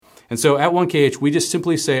And so at 1KH, we just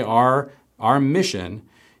simply say our mission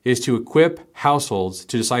is to equip households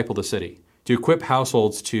to disciple the city, to equip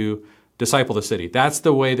households to disciple the city. That's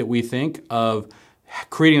the way that we think of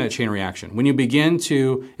creating that chain reaction. When you begin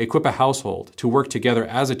to equip a household to work together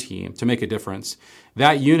as a team to make a difference,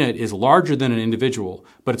 that unit is larger than an individual,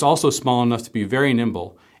 but it's also small enough to be very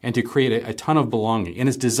nimble and to create a ton of belonging. And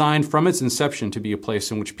it's designed from its inception to be a place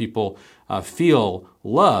in which people feel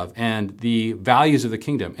love and the values of the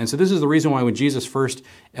kingdom. And so this is the reason why when Jesus first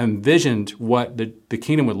envisioned what the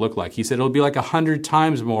kingdom would look like, he said it'll be like 100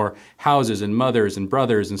 times more houses and mothers and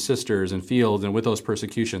brothers and sisters and fields and with those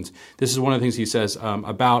persecutions. This is one of the things he says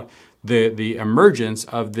about the emergence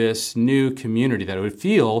of this new community, that it would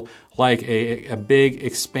feel like a big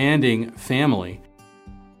expanding family.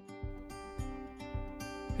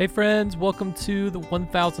 Hey friends, welcome to the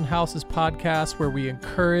 1000 Houses podcast, where we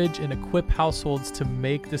encourage and equip households to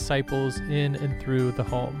make disciples in and through the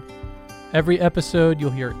home. Every episode, you'll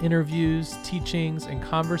hear interviews, teachings, and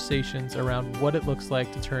conversations around what it looks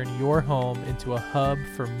like to turn your home into a hub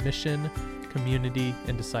for mission, community,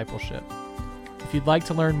 and discipleship. If you'd like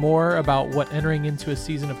to learn more about what entering into a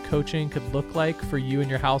season of coaching could look like for you and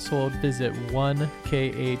your household, visit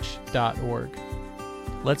 1kh.org.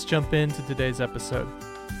 Let's jump into today's episode.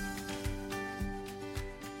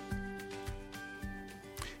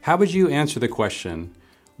 How would you answer the question,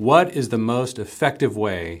 what is the most effective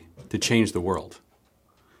way to change the world?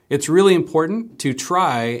 It's really important to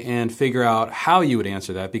try and figure out how you would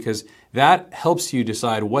answer that, because that helps you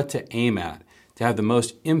decide what to aim at to have the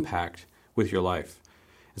most impact with your life.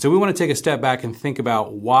 And so we want to take a step back and think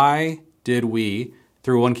about, why did we,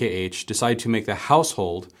 through 1KH, decide to make the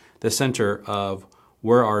household the center of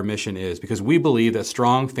where our mission is? Because we believe that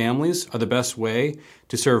strong families are the best way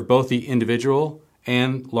to serve both the individual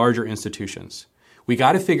and larger institutions. We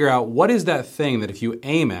got to figure out what is that thing that if you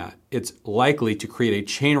aim at, it's likely to create a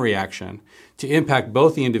chain reaction to impact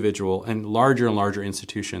both the individual and larger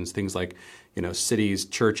institutions, things like, cities,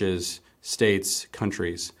 churches, states,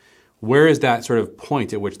 countries. Where is that sort of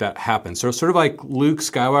point at which that happens? So sort of like Luke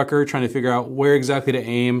Skywalker trying to figure out where exactly to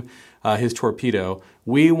aim his torpedo,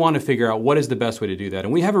 we want to figure out what is the best way to do that.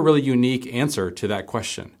 And we have a really unique answer to that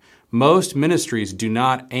question. Most ministries do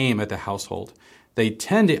not aim at the household. They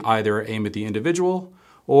tend to either aim at the individual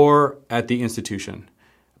or at the institution.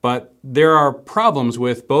 But there are problems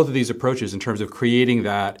with both of these approaches in terms of creating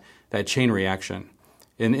that chain reaction.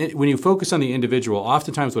 And when you focus on the individual,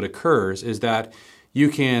 oftentimes what occurs is that you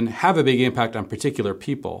can have a big impact on particular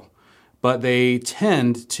people, but they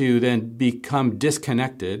tend to then become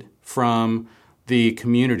disconnected from the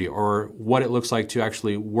community or what it looks like to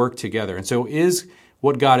actually work together. And so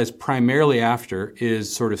what God is primarily after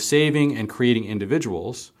is sort of saving and creating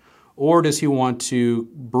individuals, or does he want to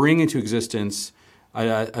bring into existence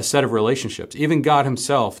a set of relationships? Even God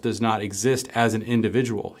himself does not exist as an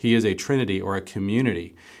individual. He is a trinity or a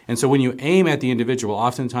community. And so when you aim at the individual,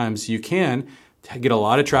 oftentimes you can get a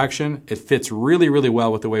lot of traction. It fits really, really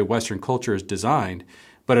well with the way Western culture is designed,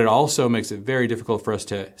 but it also makes it very difficult for us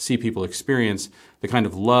to see people experience the kind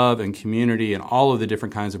of love and community and all of the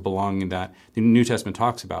different kinds of belonging that the New Testament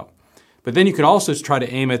talks about. But then you could also try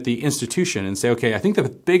to aim at the institution and say, okay, I think the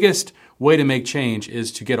biggest way to make change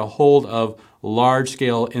is to get a hold of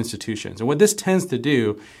large-scale institutions. And what this tends to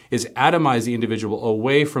do is atomize the individual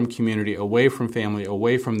away from community, away from family,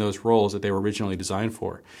 away from those roles that they were originally designed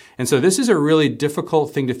for. And so this is a really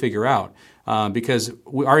difficult thing to figure out because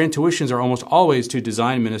our intuitions are almost always to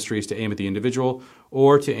design ministries to aim at the individual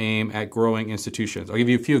or to aim at growing institutions. I'll give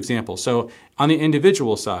you a few examples. So on the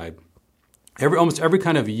individual side, almost every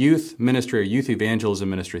kind of youth ministry or youth evangelism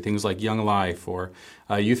ministry, things like Young Life or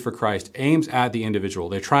Youth for Christ, aims at the individual.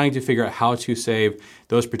 They're trying to figure out how to save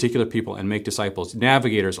those particular people and make disciples.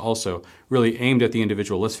 Navigators also really aimed at the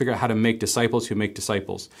individual. Let's figure out how to make disciples who make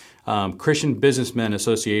disciples. Christian Businessmen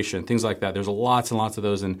Association, things like that. There's lots and lots of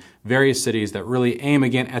those in various cities that really aim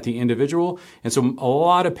again at the individual. And so a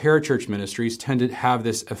lot of parachurch ministries tend to have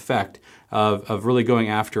this effect of really going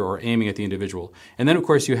after or aiming at the individual. And then, of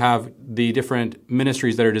course, you have the different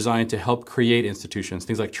ministries that are designed to help create institutions,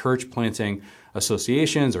 things like church planting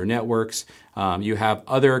associations or networks. You have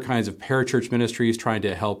other kinds of parachurch ministries trying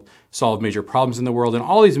to help solve major problems in the world. And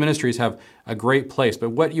all these ministries have a great place.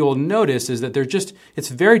 But what you'll notice is that it's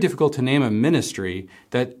very difficult to name a ministry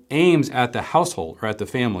that aims at the household or at the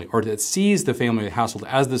family, or that sees the family or the household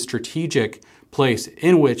as the strategic place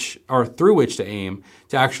in which or through which to aim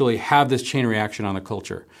to actually have this chain reaction on the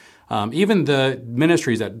culture. Even the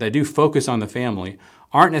ministries that do focus on the family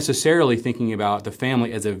aren't necessarily thinking about the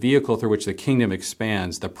family as a vehicle through which the kingdom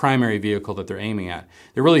expands, the primary vehicle that they're aiming at.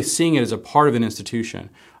 They're really seeing it as a part of an institution,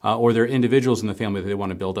 or they're individuals in the family that they want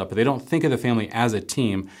to build up. But they don't think of the family as a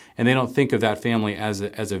team, and they don't think of that family as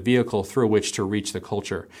a vehicle through which to reach the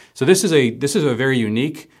culture. So this is a very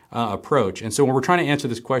unique approach. And so when we're trying to answer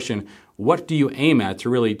this question, what do you aim at to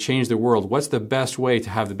really change the world? What's the best way to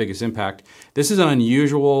have the biggest impact? This is an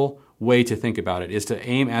unusual way to think about it, is to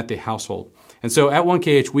aim at the household. And so at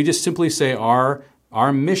 1KH, we just simply say our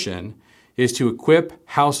mission is to equip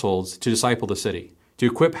households to disciple the city, to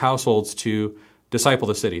equip households to disciple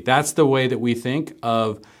the city. That's the way that we think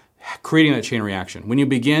of creating that chain reaction. When you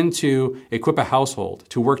begin to equip a household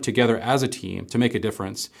to work together as a team to make a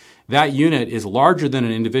difference, that unit is larger than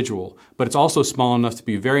an individual, but it's also small enough to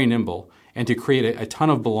be very nimble and to create a ton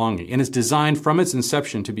of belonging. And it's designed from its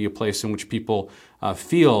inception to be a place in which people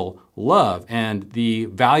feel love and the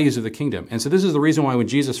values of the kingdom. And so this is the reason why when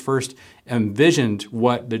Jesus first envisioned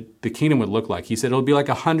what the kingdom would look like, he said it'll be like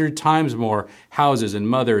 100 times more houses and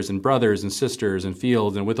mothers and brothers and sisters and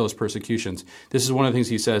fields and with those persecutions. This is one of the things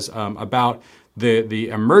he says about the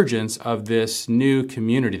emergence of this new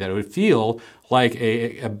community, that it would feel like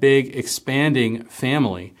a big expanding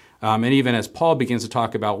family. And even as Paul begins to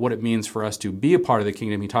talk about what it means for us to be a part of the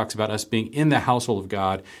kingdom, he talks about us being in the household of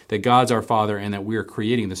God, that God's our Father, and that we are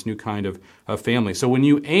creating this new kind of family. So when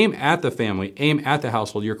you aim at the family, aim at the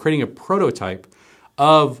household, you're creating a prototype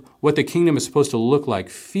of what the kingdom is supposed to look like,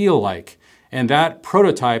 feel like. And that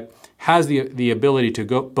prototype has the ability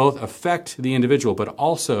to both affect the individual, but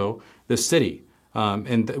also the city.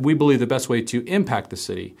 And we believe the best way to impact the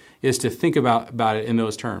city is to think about it in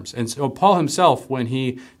those terms. And so Paul himself, when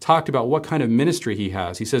he talked about what kind of ministry he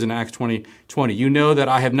has, he says in Acts 20:20, "You know that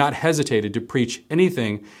I have not hesitated to preach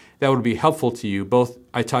anything that would be helpful to you. Both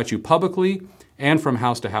I taught you publicly and from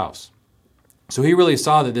house to house." So he really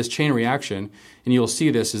saw that this chain reaction, and you'll see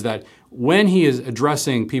this, is that when he is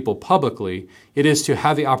addressing people publicly, it is to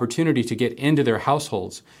have the opportunity to get into their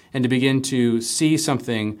households and to begin to see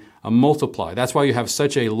something multiply. That's why you have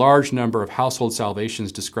such a large number of household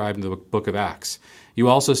salvations described in the book of Acts. You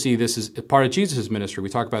also see this as part of Jesus' ministry. We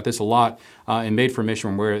talk about this a lot in Made for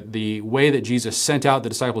Mission, where the way that Jesus sent out the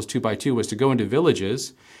disciples 2 by 2 was to go into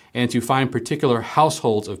villages and to find particular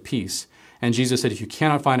households of peace. And Jesus said, if you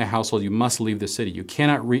cannot find a household, you must leave the city. You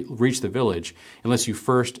cannot reach the village unless you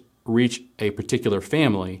first reach a particular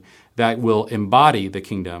family that will embody the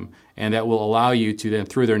kingdom and that will allow you to then,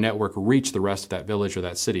 through their network, reach the rest of that village or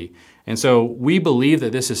that city. And so we believe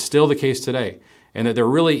that this is still the case today, and that there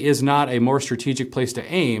really is not a more strategic place to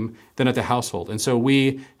aim than at the household. And so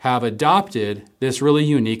we have adopted this really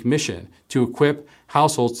unique mission to equip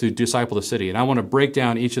households to disciple the city. And I want to break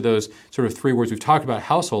down each of those sort of three words. We've talked about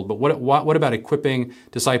household, but what about equipping,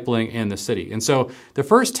 discipling, and the city? And so the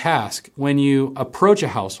first task when you approach a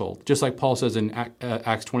household, just like Paul says in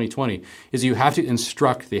Acts 20:20, is you have to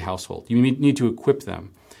instruct the household. You need to equip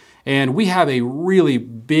them. And we have a really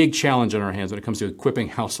big challenge on our hands when it comes to equipping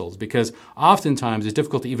households, because oftentimes it's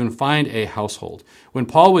difficult to even find a household. When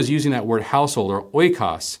Paul was using that word household, or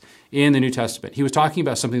oikos, in the New Testament, he was talking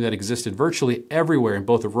about something that existed virtually everywhere in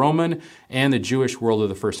both the Roman and the Jewish world of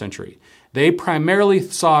the first century. They primarily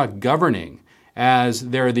saw governing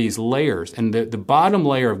as there are these layers, and the bottom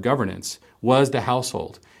layer of governance was the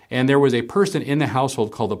household. And there was a person in the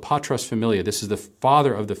household called the patros familia. This is the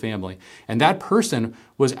father of the family. And that person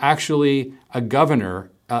was actually a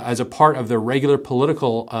governor as a part of the regular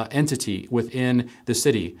political entity within the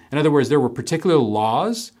city. In other words, there were particular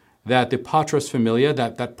laws that the patros familia,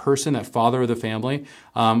 that person, that father of the family,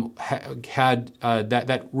 had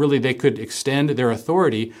that really they could extend their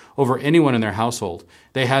authority over anyone in their household.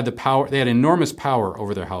 They had the power. They had enormous power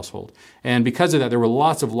over their household, and because of that, there were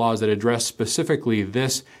lots of laws that addressed specifically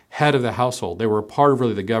this head of the household. They were a part of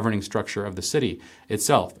really the governing structure of the city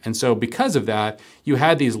itself. And so, because of that, you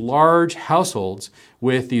had these large households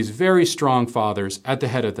with these very strong fathers at the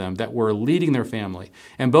head of them that were leading their family.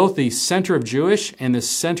 And both the center of Jewish and the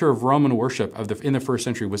center of Roman worship in the first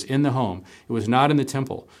century was in the home. It was not in the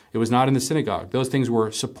temple. It was not in the synagogue. Those things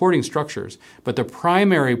were supporting structures. But the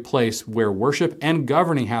primary place where worship and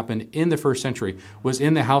governing happened in the first century was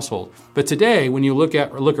in the household. But today, when you look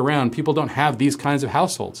around, people don't have these kinds of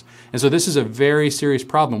households. And so this is a very serious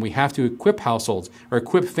problem. We have to equip households, or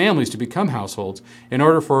equip families to become households, in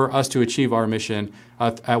order for us to achieve our mission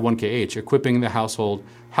at 1KH, equipping the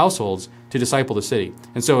households to disciple the city.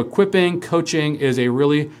 And so equipping, coaching is a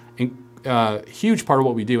really huge part of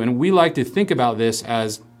what we do. And we like to think about this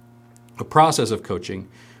as a process of coaching.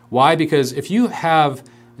 Why? Because if you have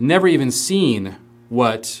never even seen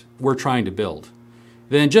what we're trying to build,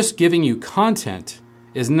 then just giving you content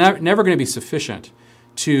is never going to be sufficient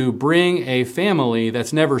to bring a family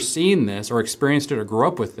that's never seen this or experienced it or grew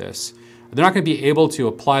up with this. They're not going to be able to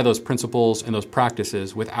apply those principles and those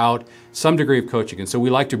practices without some degree of coaching. And so we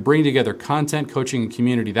like to bring together content, coaching, and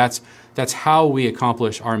community. That's how we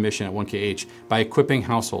accomplish our mission at 1KH, by equipping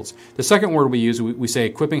households. The second word we use, we say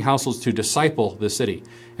equipping households to disciple the city.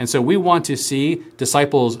 And so we want to see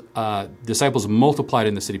disciples multiplied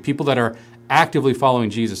in the city, people that are actively following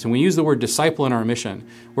Jesus. And we use the word disciple in our mission.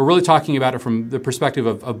 We're really talking about it from the perspective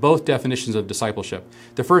of both definitions of discipleship.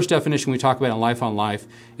 The first definition we talk about in Life on Life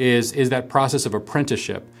is that process of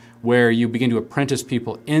apprenticeship, where you begin to apprentice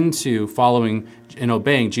people into following and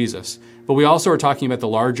obeying Jesus. But we also are talking about the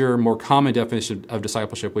larger, more common definition of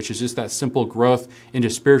discipleship, which is just that simple growth into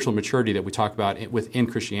spiritual maturity that we talk about within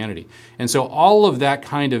Christianity. And so all of that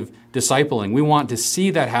kind of discipling, we want to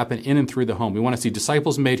see that happen in and through the home. We want to see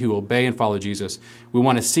disciples made who obey and follow Jesus. We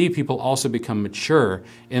want to see people also become mature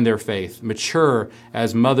in their faith, mature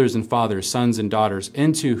as mothers and fathers, sons and daughters,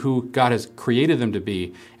 into who God has created them to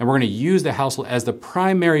be. And we're going to use the household as the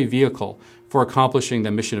primary vehicle for accomplishing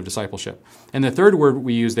the mission of discipleship. And the third word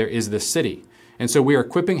we use there is the city. And so we are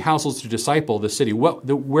equipping households to disciple the city.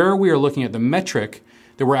 Where we are looking at the metric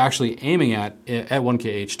that we're actually aiming at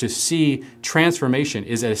 1KH to see transformation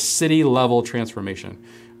is at a city-level transformation.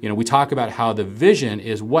 We talk about how the vision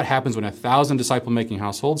is what happens when 1,000 disciple-making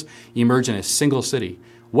households emerge in a single city.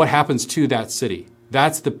 What happens to that city?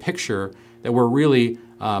 That's the picture that we're really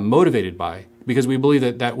motivated by. Because we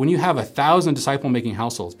believe that when you have 1,000 disciple-making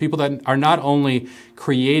households, people that are not only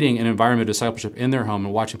creating an environment of discipleship in their home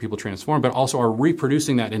and watching people transform, but also are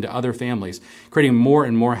reproducing that into other families, creating more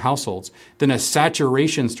and more households, then a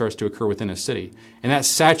saturation starts to occur within a city. And that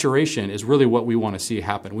saturation is really what we want to see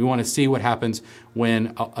happen. We want to see what happens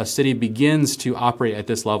when a city begins to operate at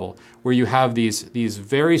this level, where you have these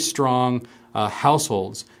very strong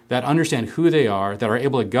households that understand who they are, that are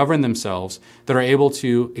able to govern themselves, that are able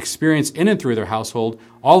to experience in and through their household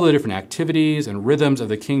all the different activities and rhythms of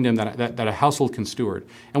the kingdom that a household can steward.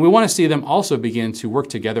 And we want to see them also begin to work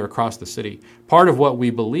together across the city. Part of what we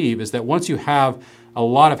believe is that once you have a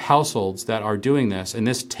lot of households that are doing this, and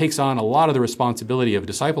this takes on a lot of the responsibility of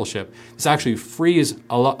discipleship, this actually frees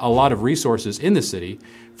a lot of resources in the city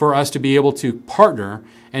for us to be able to partner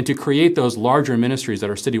and to create those larger ministries that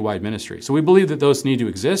are citywide ministries. So we believe that those need to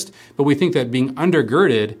exist, but we think that being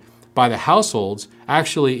undergirded by the households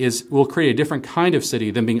actually will create a different kind of city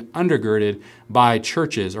than being undergirded by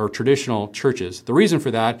churches or traditional churches. The reason for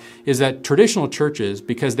that is that traditional churches,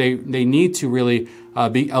 because they need to really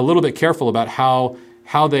be a little bit careful about how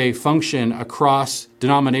they function across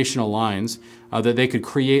denominational lines, that they could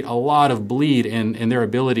create a lot of bleed in their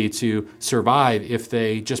ability to survive if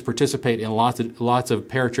they just participate in lots of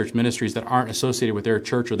parachurch ministries that aren't associated with their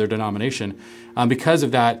church or their denomination. Because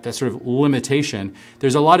of that sort of limitation,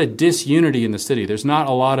 there's a lot of disunity in the city. There's not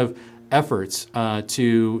a lot of efforts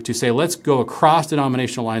to say, let's go across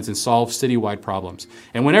denominational lines and solve citywide problems.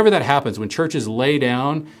 And whenever that happens, when churches lay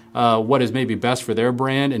down what is maybe best for their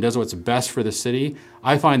brand and does what's best for the city,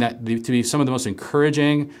 I find that to be some of the most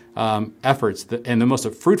encouraging efforts and the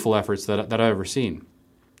most fruitful efforts that I've ever seen.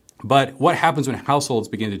 But what happens when households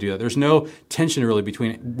begin to do that? There's no tension really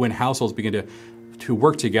between when households begin to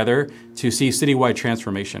work together to see citywide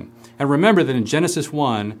transformation. And remember that in Genesis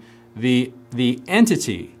 1, the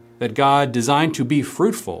entity that God designed to be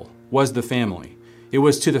fruitful was the family. It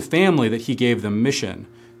was to the family that he gave the mission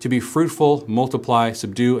to be fruitful, multiply,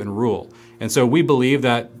 subdue, and rule. And so we believe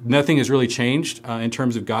that nothing has really changed in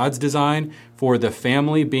terms of God's design for the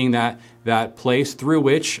family being that place through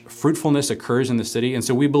which fruitfulness occurs in the city. And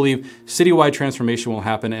so we believe citywide transformation will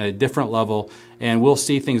happen at a different level, and we'll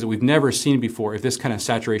see things that we've never seen before if this kind of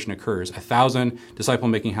saturation occurs. 1,000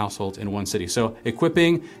 disciple-making households in one city. So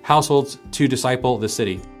equipping households to disciple the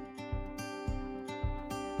city.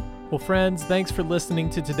 Well, friends, thanks for listening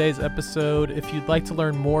to today's episode. If you'd like to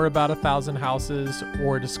learn more about 1,000 Houses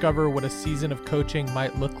or discover what a season of coaching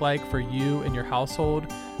might look like for you and your household,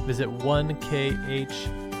 visit 1kh.org.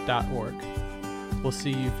 We'll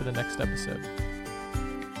see you for the next episode.